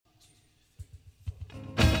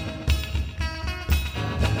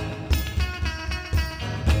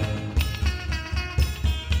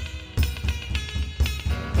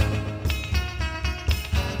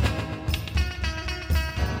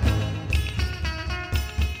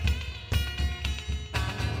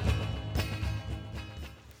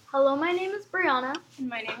Hello, my name is Brianna. And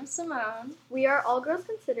my name is Simone. We are All Girls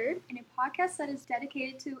Considered, and a podcast that is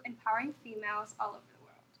dedicated to empowering females all over the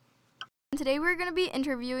world. And today we're going to be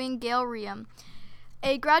interviewing Gail Riem,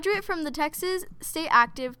 a graduate from the Texas State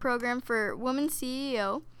Active Program for Women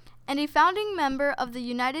CEO and a founding member of the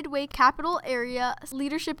United Way Capital Area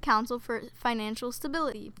Leadership Council for Financial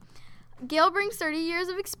Stability. Gail brings 30 years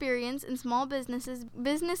of experience in small businesses,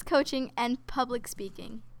 business coaching, and public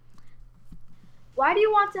speaking. Why do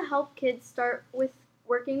you want to help kids start with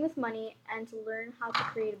working with money and to learn how to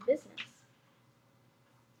create a business?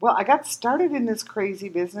 Well, I got started in this crazy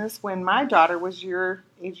business when my daughter was your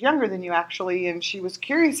age younger than you, actually, and she was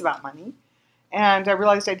curious about money. And I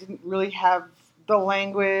realized I didn't really have the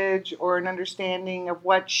language or an understanding of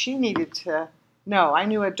what she needed to know. I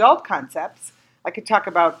knew adult concepts. I could talk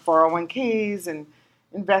about 401ks and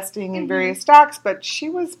investing in various stocks, but she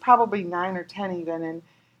was probably 9 or 10 even, and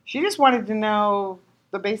she just wanted to know,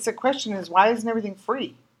 the basic question is, why isn't everything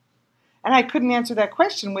free? And I couldn't answer that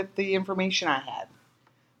question with the information I had.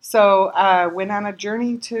 So I went on a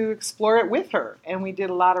journey to explore it with her, and we did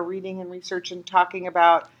a lot of reading and research and talking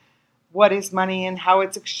about what is money and how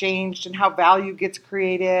it's exchanged and how value gets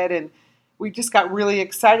created, and we just got really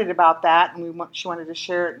excited about that, and she wanted to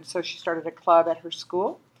share it, and so she started a club at her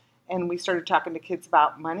school, and we started talking to kids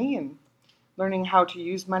about money and learning how to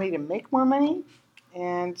use money to make more money,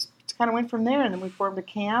 and it kind of went from there. And then we formed a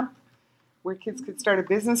camp where kids could start a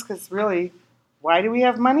business, because really, why do we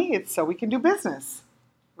have money? It's so we can do business,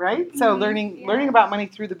 right? So learning about money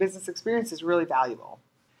through the business experience is really valuable.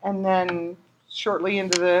 And then shortly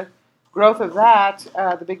into the growth of that,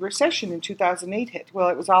 the big recession in 2008 hit. Well,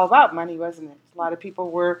 it was all about money, wasn't it? A lot of people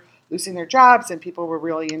were losing their jobs and people were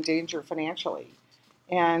really in danger financially.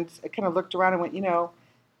 And I kind of looked around and went,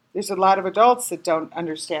 there's a lot of adults that don't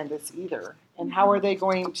understand this either. And how are they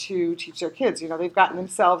going to teach their kids? They've gotten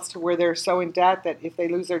themselves to where they're so in debt that if they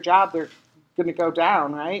lose their job, they're going to go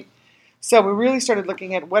down, right? So we really started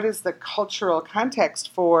looking at what is the cultural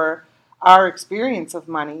context for our experience of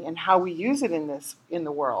money and how we use it in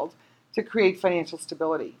the world to create financial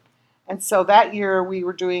stability. And so that year we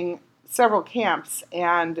were doing several camps,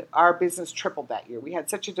 and our business tripled that year. We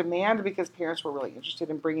had such a demand because parents were really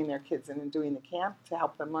interested in bringing their kids in and doing the camp to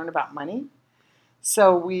help them learn about money.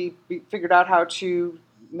 So we figured out how to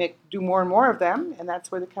do more and more of them, and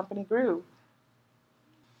that's where the company grew.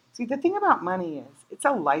 See, the thing about money is it's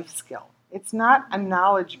a life skill. It's not a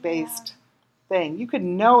knowledge-based thing. You could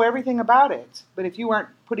know everything about it, but if you aren't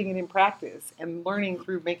putting it in practice and learning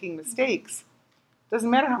through making mistakes, it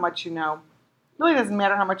doesn't matter how much you know. It really doesn't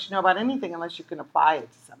matter how much you know about anything unless you can apply it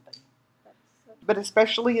to something. But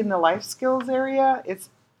especially in the life skills area, it's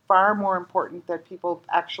far more important that people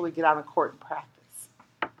actually get on the court and practice.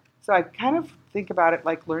 So I kind of think about it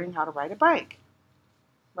like learning how to ride a bike,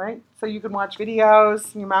 right? So you can watch videos,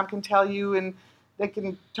 and your mom can tell you, and they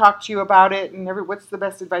can talk to you about it. And what's the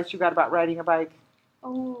best advice you got about riding a bike?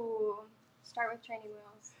 Oh, start with training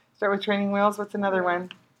wheels. Start with training wheels. What's another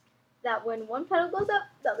one? That when one pedal goes up,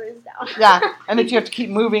 the other is down. Yeah, and that you have to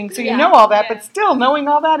keep moving. So you know all that, but still knowing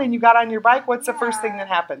all that, and you got on your bike, what's the first thing that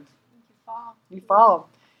happened? You fall. You fall.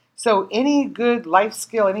 So any good life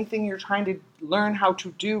skill, anything you're trying to learn how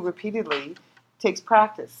to do repeatedly, takes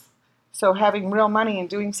practice. So having real money and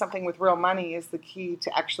doing something with real money is the key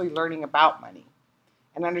to actually learning about money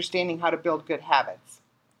and understanding how to build good habits.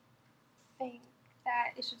 I think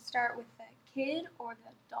that it should start with the kid or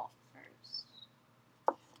the adult first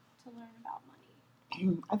to learn about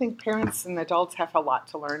money. I think parents and adults have a lot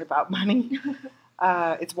to learn about money.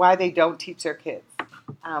 It's why they don't teach their kids.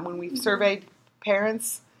 When we've surveyed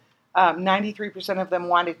parents, 93% of them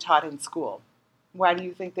want it taught in school. Why do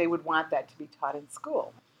you think they would want that to be taught in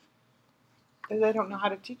school? Because they don't know how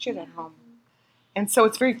to teach it at home. And so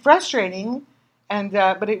it's very frustrating,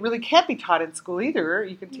 but it really can't be taught in school either.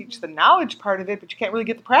 You can teach the knowledge part of it, but you can't really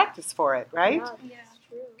get the practice for it, right? Yeah,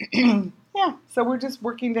 that's true. Yeah, so we're just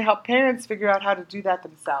working to help parents figure out how to do that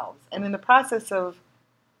themselves. And in the process of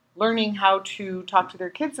learning how to talk to their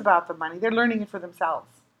kids about the money, they're learning it for themselves.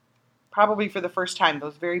 Probably for the first time,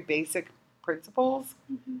 those very basic principles.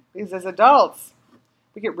 Because as adults,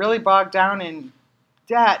 we get really bogged down in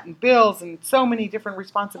debt and bills and so many different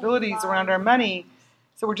responsibilities around our money.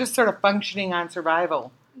 So we're just sort of functioning on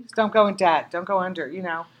survival. Just don't go in debt, don't go under,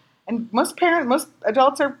 And most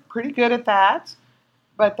adults are pretty good at that,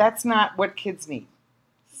 but that's not what kids need.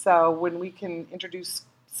 So when we can introduce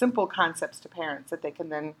simple concepts to parents that they can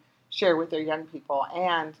then share with their young people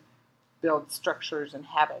and build structures and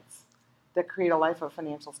habits that create a life of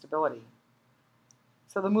financial stability.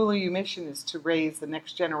 So the Mulu mission is to raise the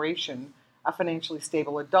next generation of financially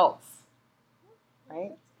stable adults,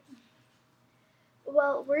 right?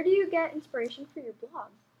 Well, where do you get inspiration for your blog?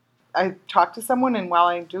 I talk to someone, and while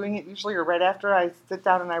I'm doing it, usually or right after, I sit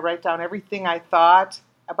down and I write down everything I thought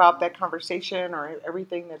about that conversation or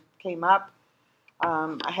everything that came up.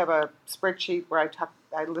 I have a spreadsheet where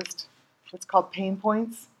I list what's called pain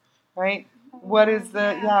points, right? What is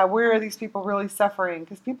where are these people really suffering?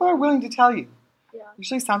 Because people are willing to tell you. Yeah.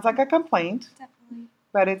 Usually sounds like a complaint, Definitely.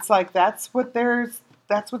 but it's like that's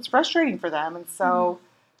what's frustrating for them. And so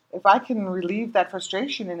if I can relieve that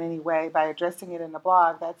frustration in any way by addressing it in a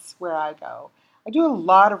blog, that's where I go. I do a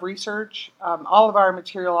lot of research. All of our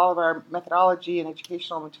material, all of our methodology and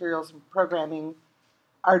educational materials and programming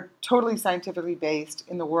are totally scientifically based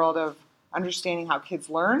in the world of understanding how kids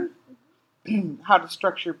learn, how to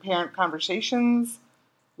structure parent conversations.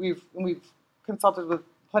 We've consulted with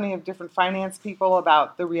plenty of different finance people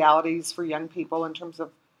about the realities for young people in terms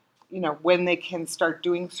of, when they can start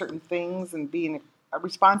doing certain things and being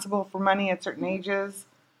responsible for money at certain ages.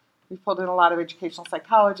 We've pulled in a lot of educational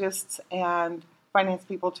psychologists and finance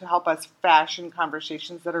people to help us fashion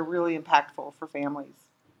conversations that are really impactful for families.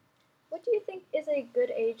 What do you think is a good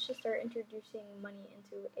age to start introducing money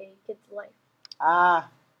into a kid's life?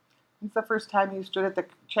 When's the first time you stood at the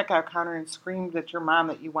checkout counter and screamed at your mom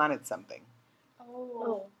that you wanted something?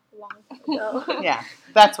 Oh, long time ago. Yeah,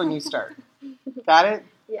 that's when you start. Got it?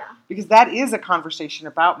 Yeah. Because that is a conversation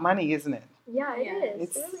about money, isn't it? Yeah, it is.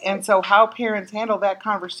 It's, It really and is. so how parents handle that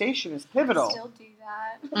conversation is pivotal. I still do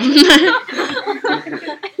that.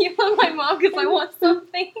 I yell at my mom because I want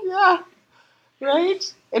something. Yeah,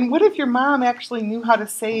 right? And what if your mom actually knew how to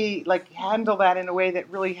handle that in a way that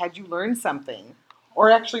really had you learn something? Or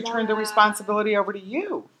actually turned the responsibility over to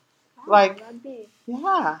you? That'd be,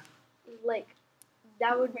 Yeah.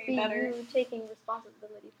 that would Way be better. you taking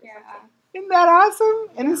responsibility for something. Isn't that awesome?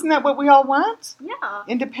 And isn't that what we all want? Yeah.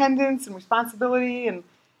 Independence and responsibility,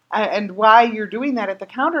 and why you're doing that at the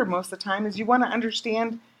counter most of the time is you want to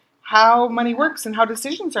understand how money works and how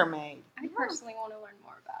decisions are made. I personally want to learn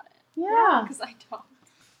more about it. Yeah. Because I don't.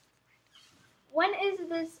 When is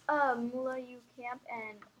this Mula U camp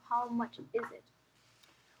and how much is it?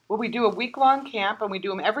 Well, we do a week-long camp, and we do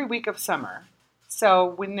them every week of summer. So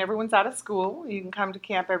when everyone's out of school, you can come to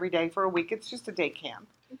camp every day for a week. It's just a day camp.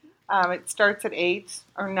 It starts at 8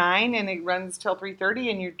 or 9, and it runs till 3:30,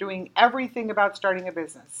 and you're doing everything about starting a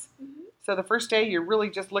business. So the first day, you're really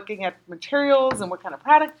just looking at materials and what kind of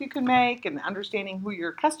product you can make and understanding who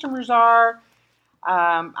your customers are.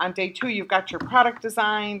 On day 2, you've got your product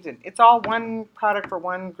designed, and it's all one product for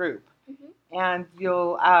one group. And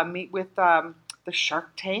you'll meet with the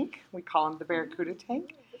Shark Tank. We call them the Barracuda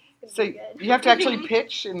Tank. So you have to actually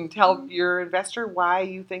pitch and tell your investor why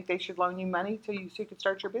you think they should loan you money so you can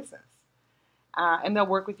start your business. And they'll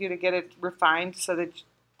work with you to get it refined so that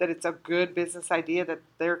it's a good business idea that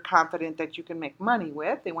they're confident that you can make money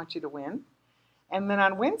with. They want you to win. And then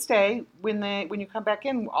on Wednesday, when you come back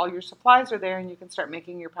in, all your supplies are there and you can start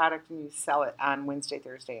making your product and you sell it on Wednesday,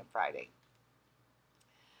 Thursday, and Friday.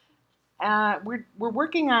 We're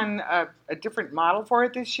working on a different model for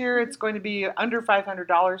it this year. It's going to be under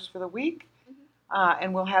 $500 for the week,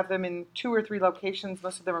 and we'll have them in 2 or 3 locations.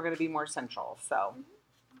 Most of them are going to be more central. So,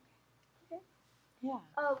 Okay. Yeah.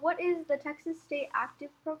 What is the Texas State Active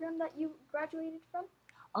program that you graduated from?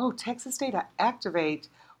 Oh, Texas State Activate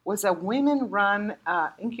was a women-run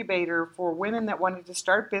incubator for women that wanted to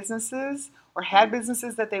start businesses or had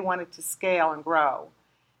businesses that they wanted to scale and grow.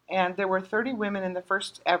 And there were 30 women in the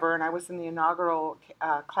first ever, and I was in the inaugural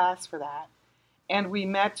class for that. And we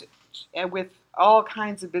met with all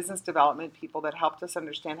kinds of business development people that helped us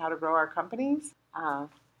understand how to grow our companies.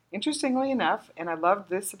 Interestingly enough, and I loved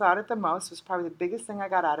this about it the most, was probably the biggest thing I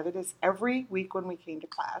got out of it, is every week when we came to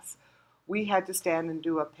class, we had to stand and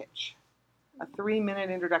do a pitch, a 3-minute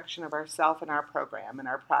introduction of ourselves and our program and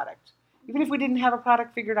our product, even if we didn't have a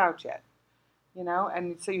product figured out yet.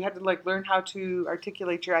 And so you had to learn how to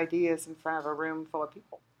articulate your ideas in front of a room full of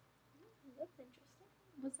people. That's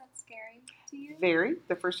interesting. Was that scary to you? Very.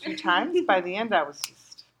 The first few times. By the end, I was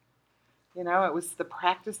just, it was the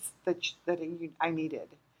practice that I needed.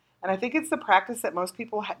 And I think it's the practice that most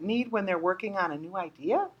people need when they're working on a new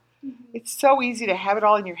idea. It's so easy to have it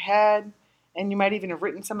all in your head, and you might even have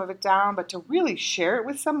written some of it down, but to really share it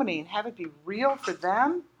with somebody and have it be real for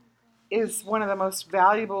them is one of the most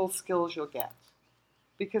valuable skills you'll get.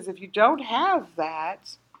 Because if you don't have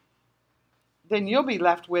that, then you'll be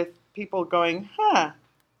left with people going, that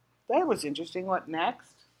was interesting, what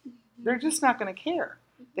next? They're just not going to care.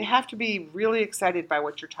 They have to be really excited by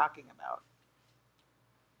what you're talking about.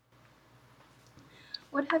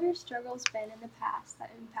 What have your struggles been in the past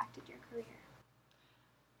that impacted your career?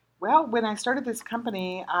 Well, when I started this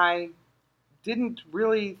company, I didn't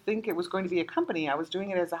really think it was going to be a company. I was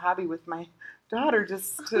doing it as a hobby with my daughter,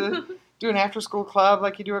 just to do an after-school club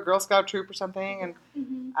like you do a Girl Scout troop or something.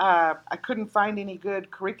 And I couldn't find any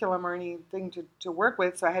good curriculum or anything to work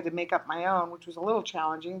with, so I had to make up my own, which was a little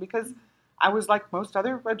challenging because I was like most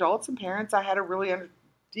other adults and parents. I had a really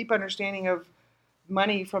deep understanding of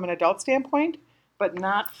money from an adult standpoint, but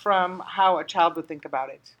not from how a child would think about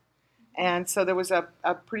it. And so there was a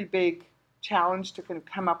pretty big challenge to kind of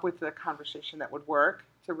come up with a conversation that would work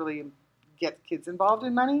to really get kids involved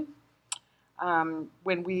in money.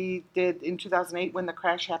 When we did in 2008, when the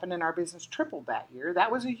crash happened and our business tripled that year,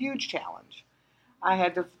 that was a huge challenge. I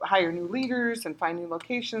had to hire new leaders and find new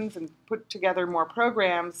locations and put together more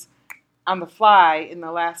programs on the fly in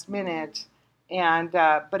the last minute. And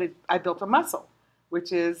I built a muscle,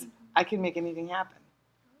 which is I can make anything happen.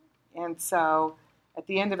 And so at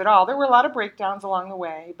the end of it all, there were a lot of breakdowns along the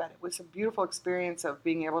way, but it was a beautiful experience of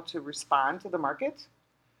being able to respond to the market.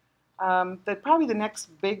 Probably the next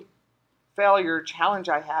big failure challenge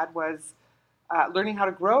I had was learning how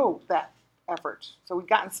to grow that effort. So we'd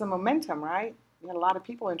gotten some momentum, right? We had a lot of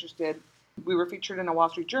people interested. We were featured in a Wall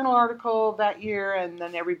Street Journal article that year, and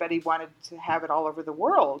then everybody wanted to have it all over the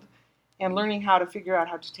world. And learning how to figure out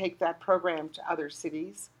how to take that program to other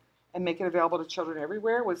cities and make it available to children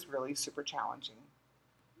everywhere was really super challenging.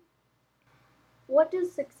 What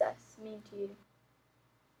does success mean to you?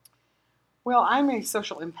 Well, I'm a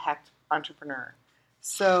social impact entrepreneur.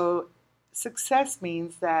 So success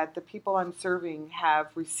means that the people I'm serving have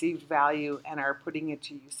received value and are putting it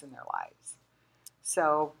to use in their lives.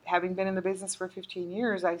 So having been in the business for 15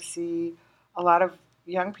 years, I see a lot of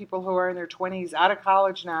young people who are in their 20s, out of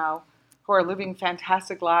college now, who are living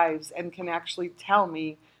fantastic lives and can actually tell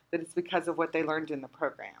me that it's because of what they learned in the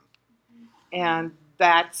program. And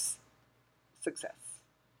that's success.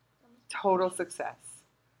 Total success.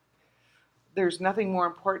 There's nothing more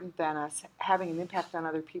important than us having an impact on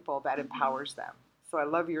other people that empowers them. So I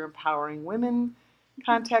love your empowering women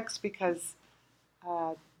context because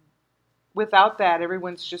without that,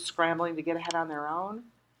 everyone's just scrambling to get ahead on their own.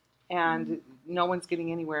 And no one's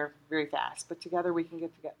getting anywhere very fast. But together we can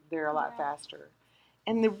get there a lot faster.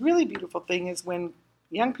 And the really beautiful thing is when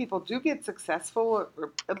young people do get successful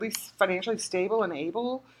or at least financially stable and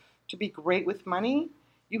able to be great with money,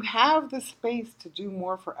 you have the space to do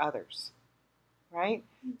more for others, right?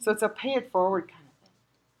 So it's a pay it forward kind of thing,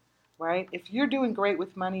 right? If you're doing great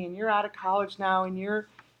with money and you're out of college now and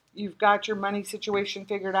you've got your money situation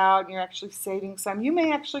figured out and you're actually saving some, you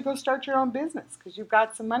may actually go start your own business because you've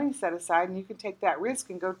got some money set aside and you can take that risk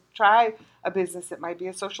and go try a business that might be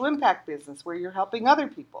a social impact business where you're helping other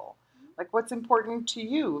people. Like what's important to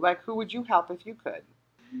you? Like who would you help if you could?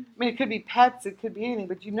 I mean, it could be pets, it could be anything,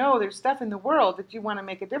 but there's stuff in the world that you want to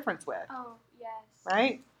make a difference with. Oh, yes.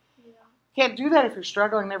 Right? Yeah. Can't do that if you're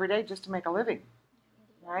struggling every day just to make a living.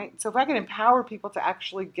 Right? So if I can empower people to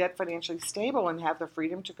actually get financially stable and have the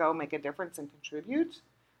freedom to go make a difference and contribute,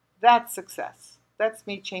 that's success. That's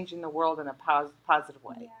me changing the world in a positive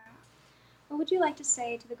way. Yeah. What would you like to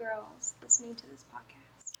say to the girls listening to this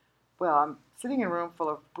podcast? Well, I'm sitting in a room full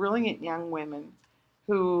of brilliant young women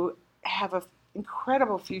who have an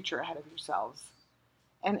incredible future ahead of yourselves.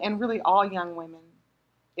 And really all young women.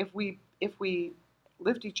 If we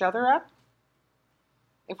lift each other up,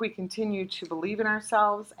 if we continue to believe in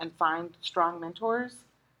ourselves and find strong mentors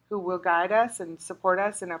who will guide us and support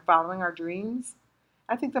us in following our dreams,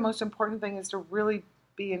 I think the most important thing is to really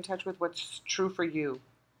be in touch with what's true for you.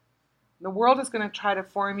 The world is going to try to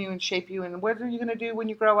form you and shape you, and what are you going to do when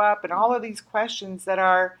you grow up, and all of these questions that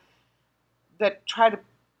try to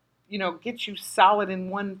get you solid in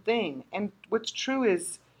one thing. And what's true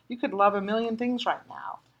is you could love a million things right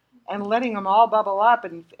now. And letting them all bubble up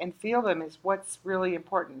and feel them is what's really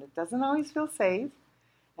important. It doesn't always feel safe.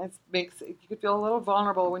 You could feel a little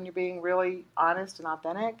vulnerable when you're being really honest and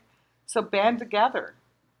authentic. So band together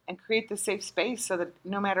and create the safe space so that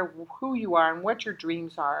no matter who you are and what your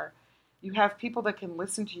dreams are, you have people that can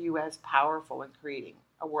listen to you as powerful in creating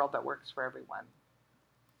a world that works for everyone.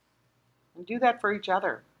 And do that for each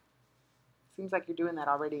other. Seems like you're doing that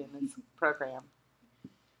already in this program.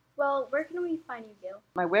 Well, where can we find you, Gail?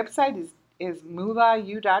 My website is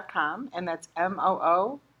moolahU.com, and that's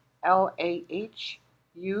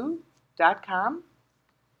MOOLAHU.com.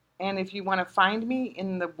 And if you want to find me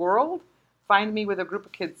in the world, find me with a group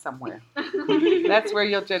of kids somewhere. That's where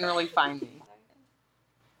you'll generally find me.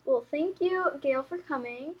 Well, thank you, Gail, for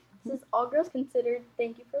coming. This is All Girls Considered.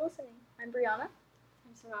 Thank you for listening. I'm Brianna.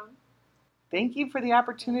 I'm Simone. Thank you for the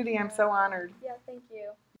opportunity. I'm so honored. Yeah, thank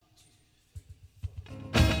you.